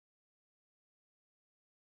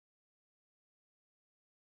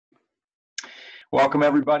Welcome,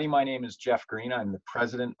 everybody. My name is Jeff Green. I'm the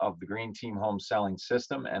president of the Green Team Home Selling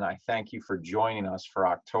System, and I thank you for joining us for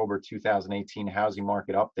October 2018 Housing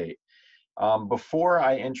Market Update. Before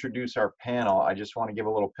I introduce our panel, I just want to give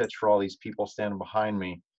a little pitch for all these people standing behind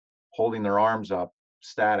me, holding their arms up,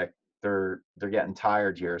 static. They're getting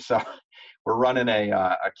tired here. So we're running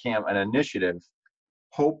an initiative,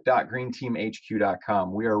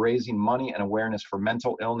 hope.greenteamhq.com. We are raising money and awareness for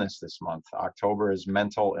mental illness this month. October is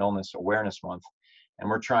Mental Illness Awareness Month, and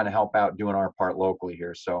we're trying to help out doing our part locally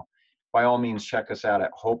here. So by all means, check us out at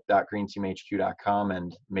hope.greenteamhq.com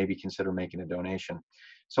and maybe consider making a donation.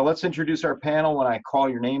 So let's introduce our panel. When I call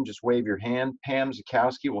your name, just wave your hand. Pam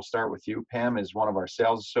Zakowski, we'll start with you. Pam is one of our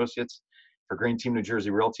sales associates for Green Team New Jersey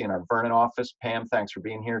Realty in our Vernon office. Pam, thanks for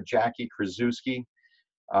being here. Jackie Kraszewski,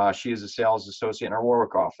 she is a sales associate in our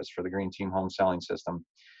Warwick office for the Green Team Home Selling System.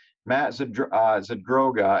 Matt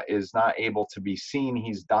Zadroga is not able to be seen.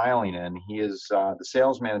 He's dialing in. He is the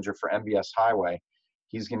sales manager for MBS Highway.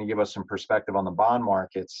 He's going to give us some perspective on the bond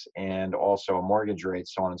markets and also mortgage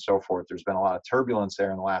rates, so on and so forth. There's been a lot of turbulence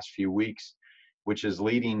there in the last few weeks, which is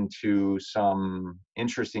leading to some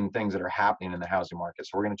interesting things that are happening in the housing market.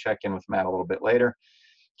 So we're going to check in with Matt a little bit later.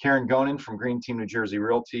 Karen Gonin from Green Team New Jersey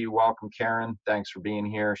Realty. Welcome, Karen. Thanks for being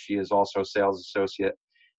here. She is also a sales associate.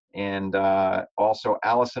 And also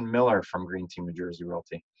Allison Miller from Green Team New Jersey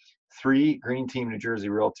Realty. 3 Green Team New Jersey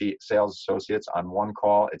Realty sales associates on one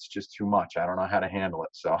call. It's just too much. I don't know how to handle it.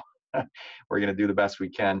 So we're going to do the best we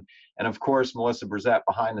can. And of course, Melissa Brissett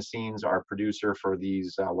behind the scenes, our producer for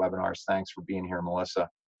these webinars. Thanks for being here, Melissa.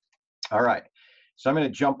 All right. So I'm going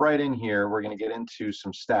to jump right in here. We're going to get into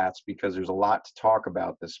some stats because there's a lot to talk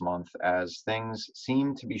about this month as things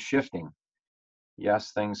seem to be shifting.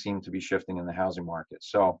 Yes, things seem to be shifting in the housing market.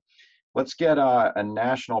 So let's get a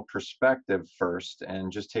national perspective first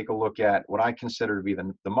and just take a look at what I consider to be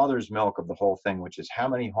the mother's milk of the whole thing, which is how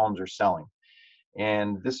many homes are selling.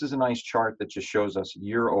 And this is a nice chart that just shows us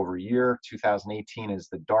year over year. 2018 is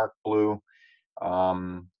the dark blue.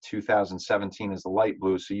 2017 is the light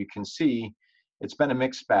blue. So you can see it's been a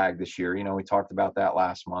mixed bag this year. You know, we talked about that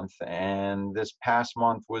last month, and this past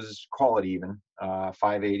month was, call it even,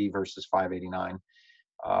 580 versus 589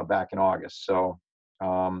 back in August. So,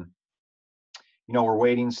 you know, we're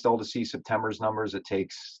waiting still to see September's numbers. It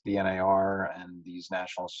takes the NAR and these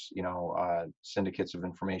national, syndicates of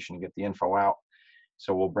information to get the info out.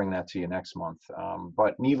 So we'll bring that to you next month.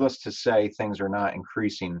 But needless to say, things are not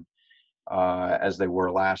increasing as they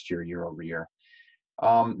were last year, year over year.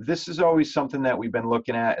 This is always something that we've been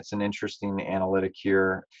looking at. It's an interesting analytic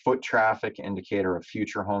here. Foot traffic indicator of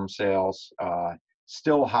future home sales,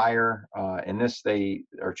 still higher. In this, they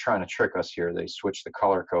are trying to trick us here. They switched the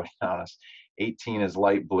color coding on us. 18 is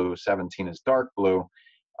light blue, 17 is dark blue.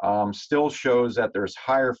 Still shows that there's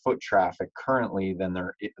higher foot traffic currently than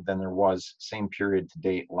there was same period to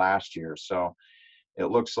date last year. So it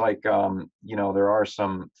looks like, you know, there are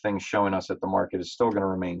some things showing us that the market is still going to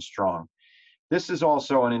remain strong. This is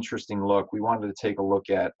also an interesting look. We wanted to take a look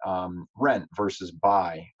at rent versus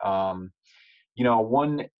buy. You know,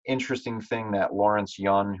 one interesting thing that Lawrence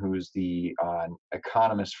Yun, who's the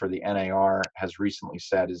economist for the NAR, has recently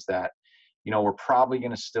said is that, you know, we're probably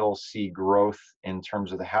going to still see growth in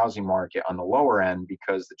terms of the housing market on the lower end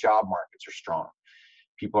because the job markets are strong.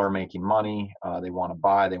 People are making money, they want to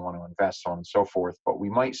buy, they want to invest, so on and so forth. But we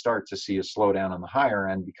might start to see a slowdown on the higher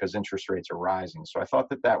end because interest rates are rising. So I thought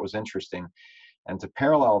that that was interesting. And to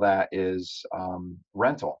parallel that is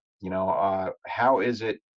rental. You know, how is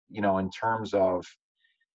it, you know, in terms of,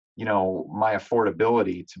 you know, my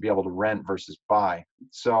affordability to be able to rent versus buy.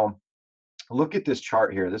 So look at this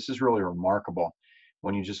chart here. This is really remarkable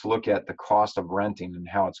when you just look at the cost of renting and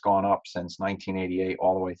how it's gone up since 1988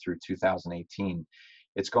 all the way through 2018.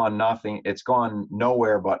 It's gone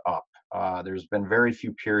nowhere but up. There's been very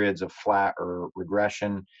few periods of flat or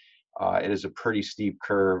regression. It is a pretty steep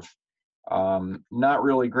curve. Not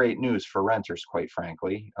really great news for renters, quite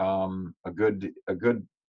frankly. A good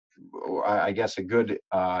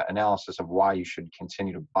analysis of why you should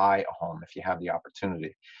continue to buy a home if you have the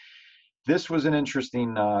opportunity. This was an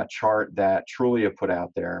interesting chart that Trulia put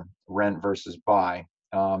out there, rent versus buy.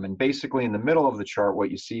 And basically in the middle of the chart,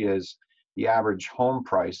 what you see is the average home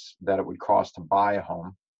price that it would cost to buy a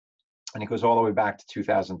home. And it goes all the way back to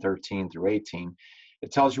 2013 through 18.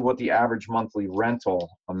 It tells you what the average monthly rental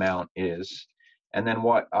amount is, and then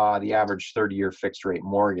what the average 30-year fixed rate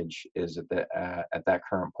mortgage is at that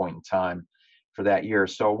current point in time for that year.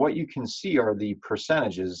 So what you can see are the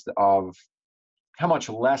percentages of how much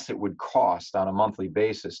less it would cost on a monthly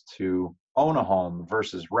basis to own a home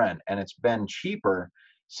versus rent. And it's been cheaper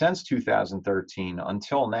since 2013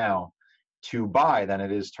 until now to buy than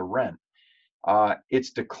it is to rent.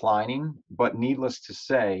 It's declining, but needless to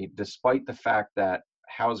say, despite the fact that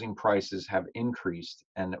housing prices have increased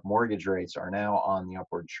and mortgage rates are now on the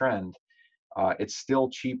upward trend, it's still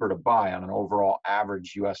cheaper to buy on an overall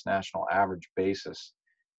average U.S. national average basis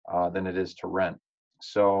than it is to rent.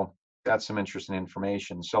 So that's some interesting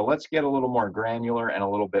information. So let's get a little more granular and a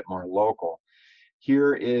little bit more local.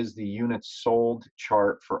 Here is the units sold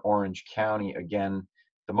chart for Orange County. Again,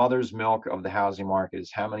 the mother's milk of the housing market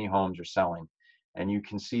is how many homes are selling. And you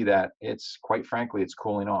can see that it's, quite frankly, it's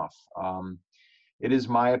cooling off. It is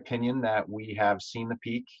my opinion that we have seen the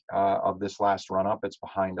peak of this last run-up. It's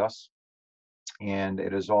behind us. And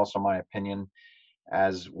it is also my opinion,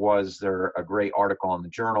 as was there a great article in the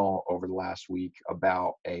Journal over the last week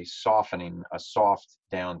about a softening, a soft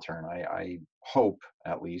downturn. I hope,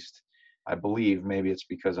 at least, I believe, maybe it's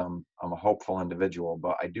because I'm a hopeful individual,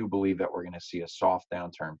 but I do believe that we're going to see a soft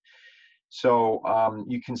downturn. So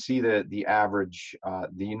you can see that the average,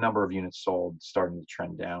 the number of units sold starting to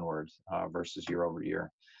trend downward versus year over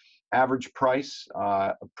year. Average price,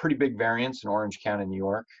 a pretty big variance in Orange County, New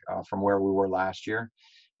York, from where we were last year.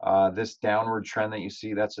 This downward trend that you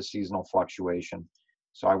see, that's a seasonal fluctuation.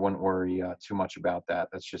 So I wouldn't worry too much about that.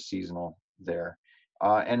 That's just seasonal there.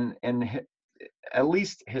 And at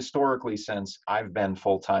least historically, since I've been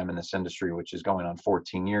full-time in this industry, which is going on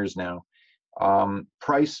 14 years now,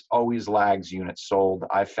 price always lags units sold,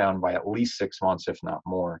 I've found, by at least 6 months, if not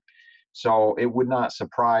more. So it would not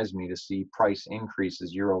surprise me to see price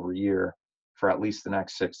increases year over year for at least the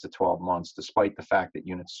next 6 to 12 months, despite the fact that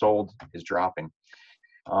units sold is dropping.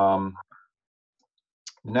 The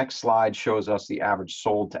next slide shows us the average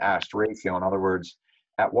sold to asked ratio. In other words,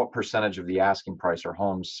 at what percentage of the asking price are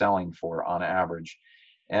homes selling for on average?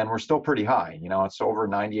 And we're still pretty high. You know, it's over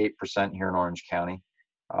 98% here in Orange County.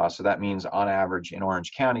 So that means on average in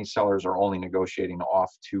Orange County, sellers are only negotiating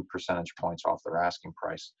off 2 percentage points off their asking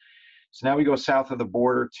price. So now we go south of the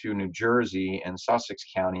border to New Jersey and Sussex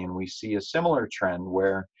County, and we see a similar trend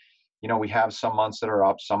where, you know, we have some months that are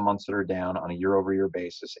up, some months that are down on a year-over-year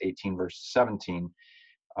basis, 18 versus 17.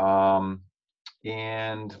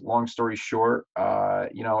 And long story short,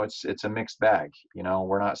 you know, it's a mixed bag. You know,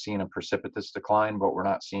 we're not seeing a precipitous decline, but we're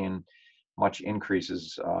not seeing much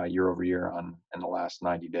increases year over year in the last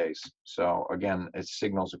 90 days. So again, it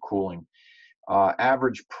signals a cooling.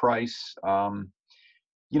 Average price,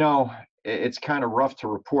 you know, it's kind of rough to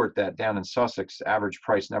report that down in Sussex, average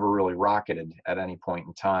price never really rocketed at any point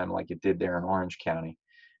in time like it did there in Orange County.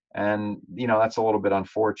 And, you know, that's a little bit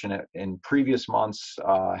unfortunate. In previous months,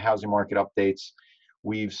 housing market updates,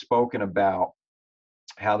 we've spoken about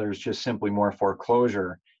how there's just simply more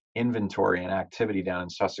foreclosure inventory and activity down in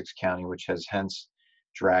Sussex County, which has hence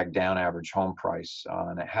dragged down average home price.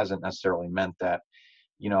 And it hasn't necessarily meant that,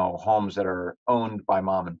 you know, homes that are owned by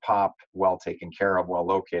mom and pop, well taken care of, well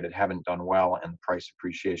located, haven't done well in the price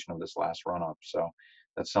appreciation of this last run up. So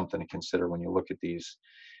that's something to consider when you look at these.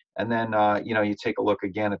 And then, you know, you take a look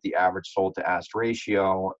again at the average sold to asked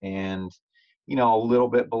ratio, and, you know, a little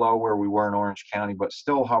bit below where we were in Orange County, but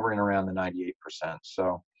still hovering around the 98%.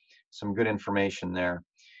 So some good information there.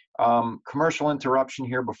 Commercial interruption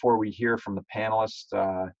here before we hear from the panelists.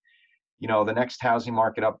 You know, the next housing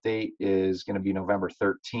market update is going to be November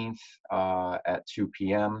 13th at 2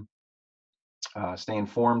 p.m. Stay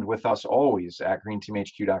informed with us always at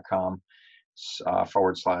greenteamhq.com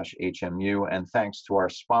 /HMU. And thanks to our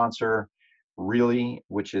sponsor, Really,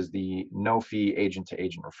 which is the no-fee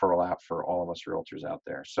agent-to-agent referral app for all of us realtors out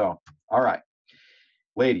there. So, all right,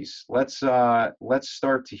 ladies, let's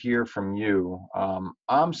start to hear from you.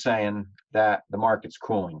 I'm saying that the market's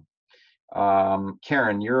cooling.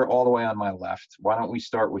 Karen, you're all the way on my left. Why don't we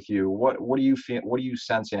start with you? What do you feel? What are you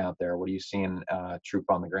sensing out there? What are you seeing, troop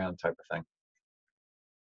on the ground type of thing?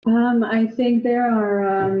 I think there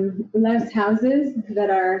are less houses that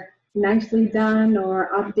are nicely done or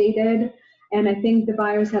updated, and I think the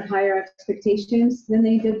buyers have higher expectations than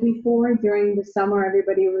they did before. During the summer,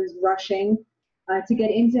 everybody was rushing to get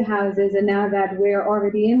into houses, and now that we're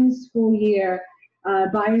already in the school year,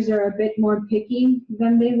 buyers are a bit more picky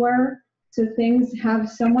than they were. So things have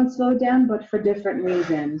somewhat slowed down, but for different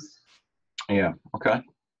reasons. Yeah, okay,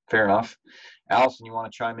 fair enough. Allison, you want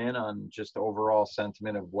to chime in on just the overall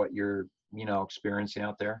sentiment of what you're, you know, experiencing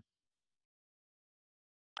out there?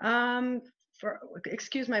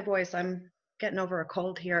 Excuse my voice, I'm getting over a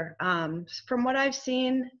cold here. From what I've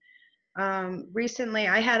seen recently,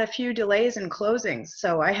 I had a few delays in closings.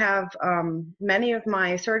 So I have many of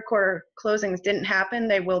my third quarter closings didn't happen.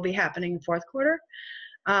 They will be happening in fourth quarter.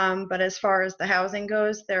 But as far as the housing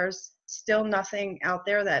goes, there's still nothing out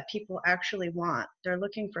there that people actually want. They're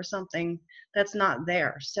looking for something that's not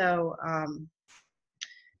there. So,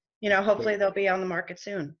 hopefully they'll be on the market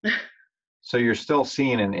soon. So you're still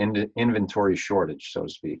seeing an inventory shortage, so to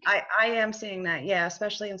speak. I am seeing that, yeah,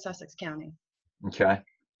 especially in Sussex County. Okay.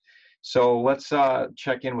 So let's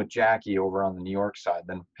check in with Jackie over on the New York side.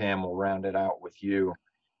 Then Pam will round it out with you.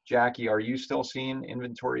 Jackie, are you still seeing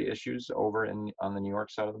inventory issues over on the New York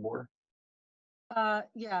side of the border?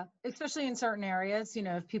 Yeah, especially in certain areas,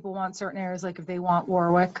 if people want certain areas, like if they want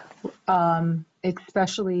Warwick,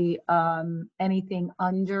 especially anything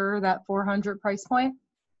under that 400 price point,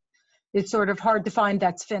 it's sort of hard to find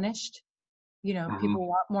that's finished. People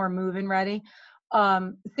want more move-in ready.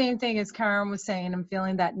 Same thing as Karen was saying, I'm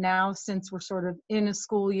feeling that now, since we're sort of in a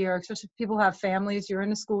school year, especially if people have families, you're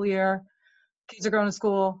in a school year, kids are going to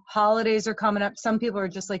school, holidays are coming up. Some people are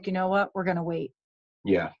just like, you know what, we're going to wait.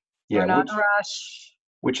 Yeah. We're not in a rush.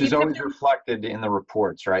 Which is always reflected in the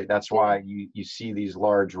reports, right? That's why you see these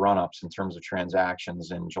large run-ups in terms of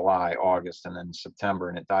transactions in July, August, and then September,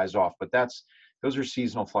 and it dies off. But those are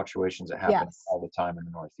seasonal fluctuations that happen all the time in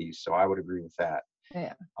the Northeast. So I would agree with that.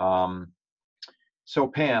 Yeah. So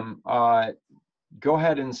Pam, go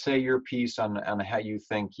ahead and say your piece on how you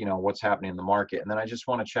think, what's happening in the market. And then I just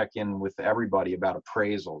want to check in with everybody about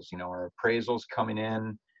appraisals. Are appraisals coming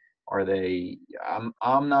in? Are they,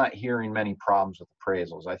 I'm not hearing many problems with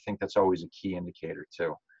appraisals. I think that's always a key indicator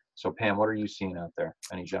too. So Pam, what are you seeing out there?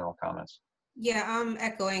 Any general comments? Yeah, I'm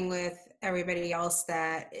echoing with everybody else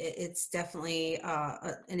that it's definitely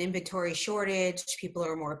an inventory shortage. People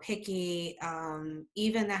are more picky.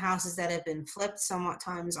 Even the houses that have been flipped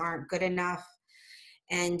sometimes aren't good enough.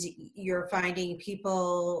 And you're finding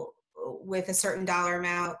people with a certain dollar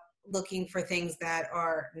amount looking for things that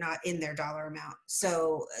are not in their dollar amount.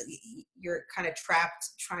 So you're kind of trapped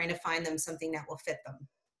trying to find them something that will fit them.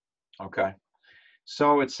 Okay.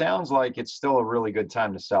 So it sounds like it's still a really good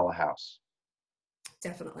time to sell a house.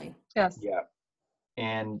 Definitely. Yes. Yeah.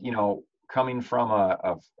 And, coming from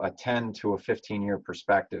a 10 to a 15-year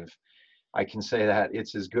perspective, I can say that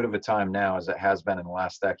it's as good of a time now as it has been in the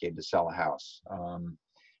last decade to sell a house.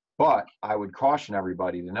 But I would caution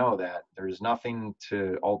everybody to know that there's nothing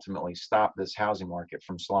to ultimately stop this housing market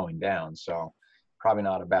from slowing down. So probably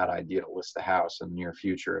not a bad idea to list the house in the near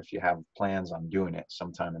future if you have plans on doing it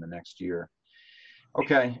sometime in the next year.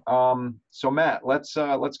 Okay, so Matt, let's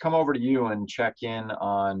come over to you and check in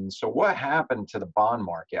on, so what happened to the bond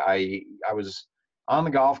market? I was on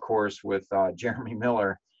the golf course with Jeremy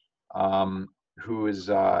Miller, who is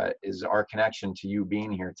our connection to you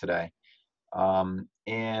being here today.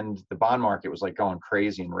 And the bond market was like going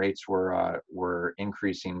crazy, and rates were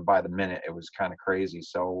increasing by the minute. It was kind of crazy.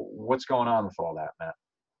 So what's going on with all that, Matt?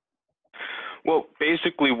 Well,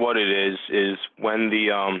 basically what it is when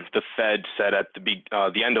the Fed said at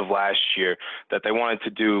the end of last year that they wanted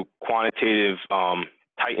to do quantitative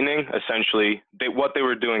tightening. Essentially, what they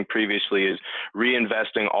were doing previously is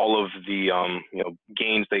reinvesting all of the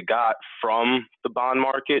gains they got from the bond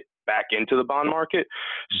market back into the bond market.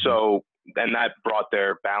 So and that brought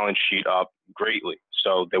their balance sheet up greatly.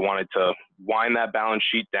 So they wanted to wind that balance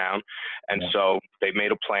sheet down. And so they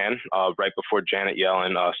made a plan right before Janet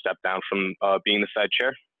Yellen stepped down from being the Fed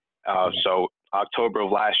chair. So October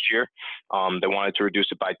of last year, they wanted to reduce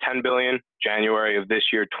it by 10 billion, January of this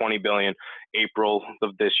year, 20 billion, April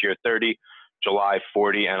of this year, 30, July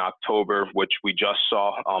 40, and October, which we just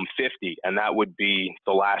saw 50, and that would be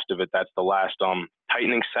the last of it. That's the last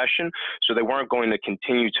tightening session. So they weren't going to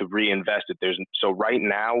continue to reinvest it. So right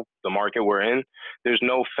now, the market we're in, there's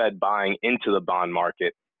no Fed buying into the bond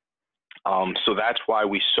market. So that's why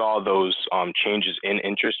we saw those changes in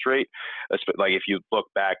interest rate. Like if you look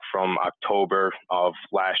back from October of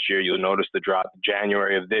last year, you'll notice the drop.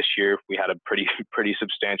 January of this year, we had a pretty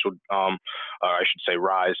substantial, I should say,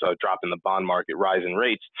 drop in the bond market, rise in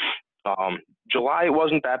rates. July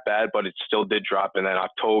wasn't that bad, but it still did drop. And then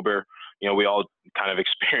October, we all kind of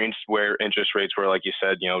experienced where interest rates were, like you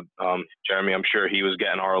said. Jeremy, I'm sure he was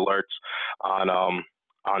getting our alerts on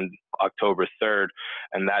October 3rd,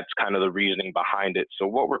 and that's kind of the reasoning behind it. So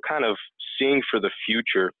what we're kind of seeing for the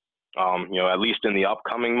future, at least in the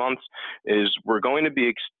upcoming months, is we're going to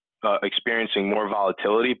be experiencing more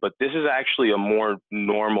volatility, but this is actually a more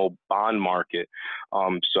normal bond market.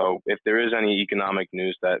 So if there is any economic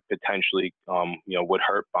news that potentially, would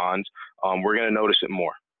hurt bonds, we're going to notice it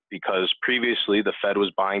more, because previously the Fed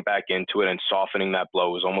was buying back into it and softening that blow.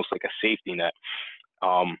 It was almost like a safety net.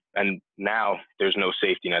 And now there's no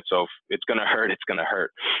safety net. So if it's going to hurt, it's going to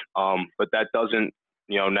hurt. But that doesn't,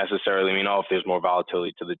 necessarily mean, oh, if there's more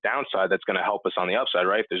volatility to the downside, that's going to help us on the upside,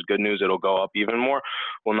 right? If there's good news, it'll go up even more.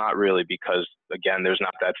 Well, not really, because again, there's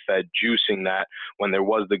not that Fed juicing that when there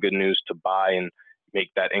was the good news to buy and make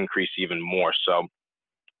that increase even more. So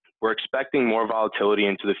we're expecting more volatility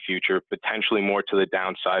into the future, potentially more to the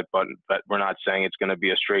downside, but we're not saying it's going to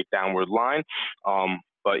be a straight downward line.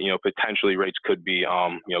 But potentially rates could be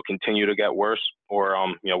continue to get worse, or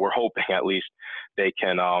we're hoping at least they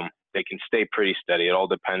can stay pretty steady. It all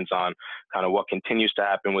depends on kind of what continues to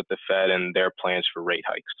happen with the Fed and their plans for rate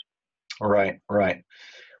hikes. Right, right.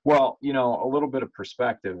 Well, a little bit of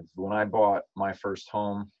perspective. When I bought my first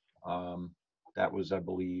home, that was, I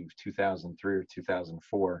believe, 2003 or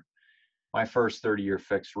 2004. My first 30-year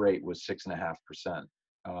fixed rate was 6.5%.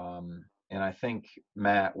 And I think,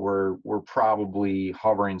 Matt, we're probably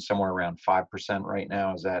hovering somewhere around 5% right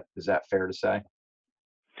now. Is that fair to say?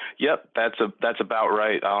 Yep, that's about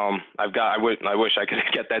right. I wish I could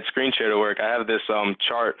get that screen share to work. I have this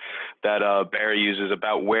chart that Barry uses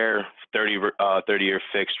about where 30-year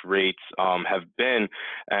fixed rates have been,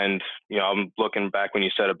 and I'm looking back when you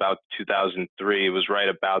said about 2003, it was right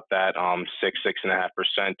about that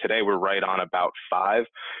 6.5%. Today we're right on about 5.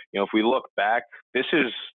 If we look back, this is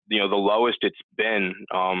the lowest it's been.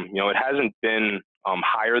 It hasn't been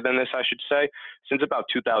higher than this, I should say. Since about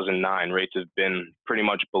 2009, rates have been pretty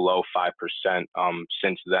much below 5%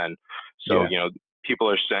 since then. So, Yeah. People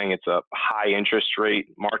are saying it's a high interest rate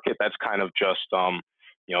market. That's kind of just,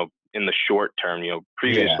 in the short term.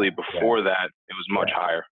 Previously, before that, it was much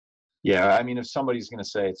higher. Yeah, I mean, if somebody's going to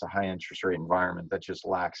say it's a high interest rate environment, that just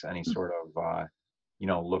lacks any sort of,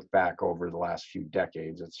 look back over the last few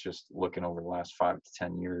decades. It's just looking over the last 5 to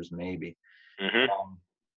 10 years, maybe. Mm-hmm.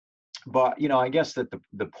 But I guess that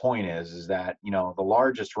the point is that the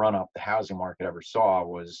largest run up the housing market ever saw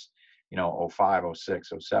was 05,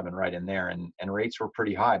 06, 07, right in there, and rates were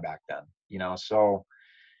pretty high back then. So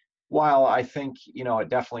while I think it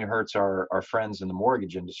definitely hurts our friends in the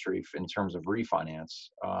mortgage industry in terms of refinance,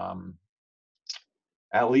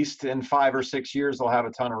 at least in 5 or 6 years they'll have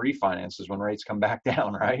a ton of refinances when rates come back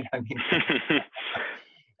down, right? I mean,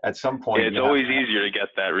 at some point, it's always easier to get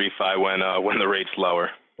that refi when the rate's lower.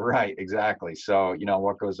 Right, exactly. So,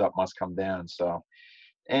 what goes up must come down. So,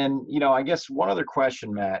 and, I guess one other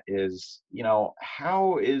question, Matt, is,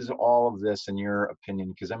 how is all of this in your opinion?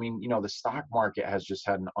 Because, I mean, the stock market has just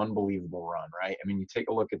had an unbelievable run, right? I mean, you take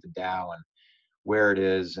a look at the Dow and where it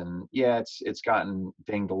is, and yeah, it's gotten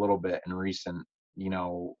dinged a little bit in recent,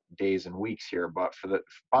 days and weeks here, but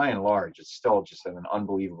by and large, it's still just at an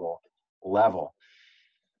unbelievable level.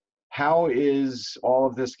 How is all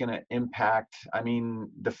of this going to impact? I mean,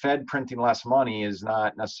 the Fed printing less money is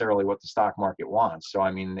not necessarily what the stock market wants. So,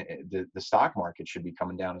 I mean, the stock market should be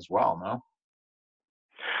coming down as well, no?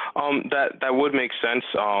 That would make sense,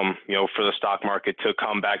 for the stock market to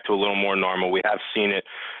come back to a little more normal. We have seen it,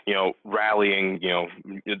 rallying,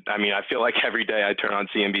 I mean, I feel like every day I turn on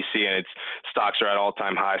CNBC and stocks are at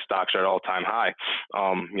all-time high, stocks are at all-time high.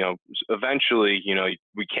 Eventually,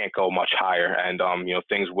 we can't go much higher, and,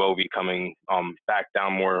 things will be coming back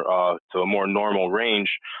down more to a more normal range.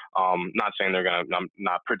 Not saying I'm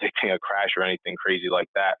not predicting a crash or anything crazy like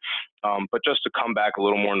that, but just to come back a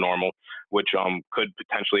little more normal, which could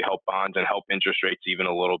potentially help bonds and help interest rates even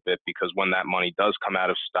a little bit, because when that money does come out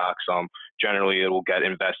of stocks, generally it will get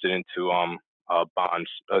invested into bonds,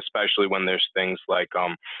 especially when there's things like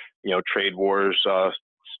trade wars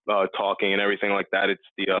talking and everything like that. It's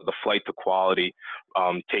the flight to quality,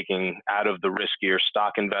 taking out of the riskier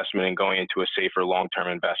stock investment and going into a safer long-term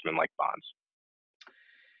investment like bonds.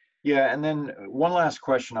 Yeah, and then one last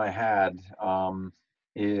question I had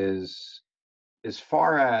is, as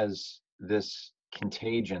far as this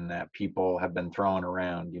contagion that people have been throwing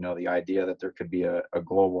around, the idea that there could be a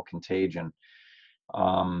global contagion,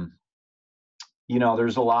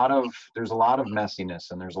 there's a lot of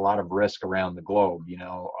messiness and there's a lot of risk around the globe.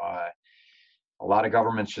 A lot of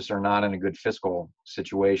governments just are not in a good fiscal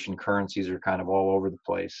situation. Currencies are kind of all over the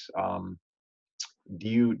place. Do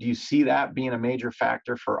you see that being a major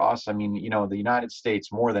factor for us? I mean, the United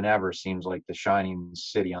States more than ever seems like the shining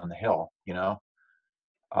city on the hill,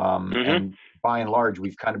 and by and large,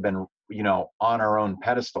 we've kind of been, on our own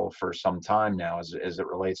pedestal for some time now as it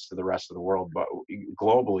relates to the rest of the world. But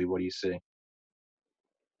globally, what do you see?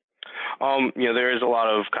 There is a lot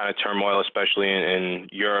of kind of turmoil, especially in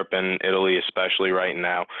Europe and Italy, especially right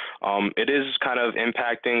now. It is kind of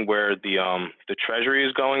impacting where the Treasury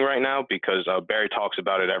is going right now, because Barry talks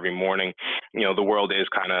about it every morning. The world is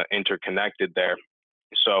kind of interconnected there.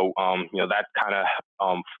 So, that kind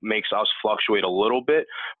of makes us fluctuate a little bit,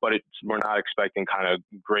 but we're not expecting kind of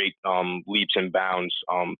great leaps and bounds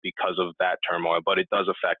because of that turmoil, but it does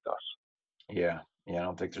affect us. Yeah, I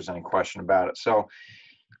don't think there's any question about it. So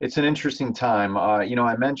it's an interesting time.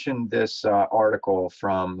 I mentioned this article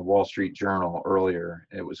from the Wall Street Journal earlier.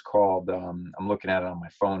 It was called, I'm looking at it on my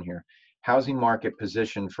phone here, Housing Market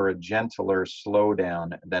Positioned for a Gentler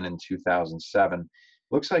Slowdown Than in 2007.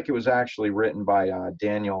 Looks like it was actually written by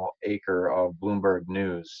Daniel Aker of Bloomberg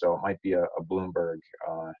News. So it might be a Bloomberg.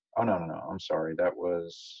 Oh, no. I'm sorry. That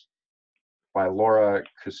was by Laura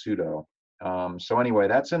Casuto. So anyway,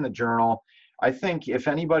 that's in the journal. I think if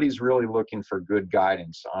anybody's really looking for good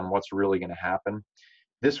guidance on what's really going to happen,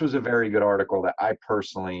 this was a very good article that I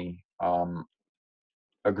personally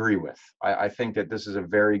agree with. I think that this is a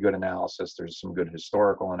very good analysis. There's some good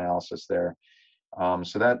historical analysis there.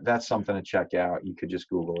 So that's something to check out. You could just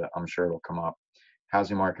Google it. I'm sure it'll come up.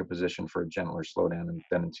 Housing market position for a gentler slowdown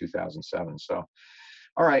than in 2007. So,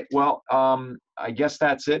 all right. Well, I guess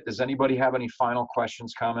that's it. Does anybody have any final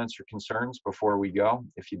questions, comments, or concerns before we go?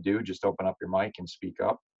 If you do, just open up your mic and speak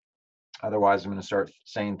up. Otherwise, I'm going to start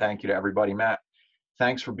saying thank you to everybody. Matt,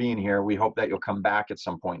 thanks for being here. We hope that you'll come back at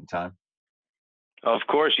some point in time. Of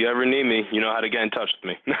course, you ever need me, you know how to get in touch with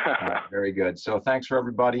me. All right, very good. So thanks for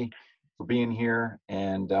everybody for being here,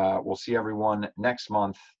 and we'll see everyone next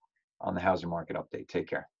month on the Housing Market Update. Take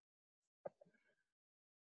care.